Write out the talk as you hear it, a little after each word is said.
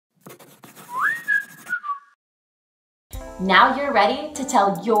Now you're ready to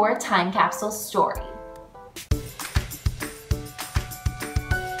tell your time capsule story.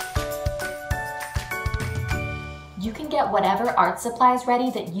 You can get whatever art supplies ready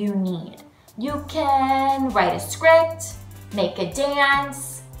that you need. You can write a script, make a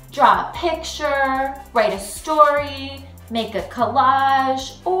dance, draw a picture, write a story, make a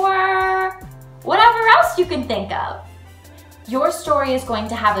collage, or whatever else you can think of. Your story is going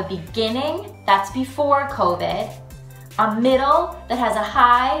to have a beginning, that's before COVID, a middle that has a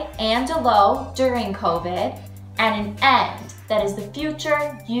high and a low during COVID, and an end that is the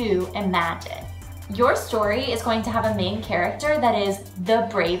future you imagine. Your story is going to have a main character that is the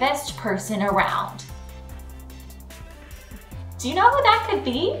bravest person around. Do you know who that could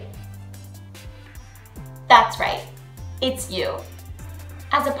be? That's right, it's you.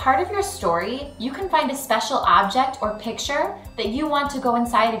 As a part of your story, you can find a special object or picture that you want to go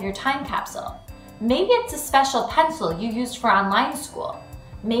inside of your time capsule. Maybe it's a special pencil you used for online school.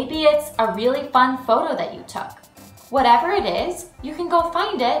 Maybe it's a really fun photo that you took. Whatever it is, you can go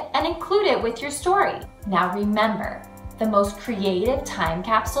find it and include it with your story. Now remember, the most creative time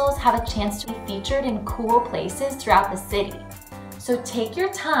capsules have a chance to be featured in cool places throughout the city. So take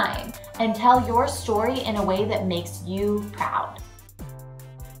your time and tell your story in a way that makes you proud.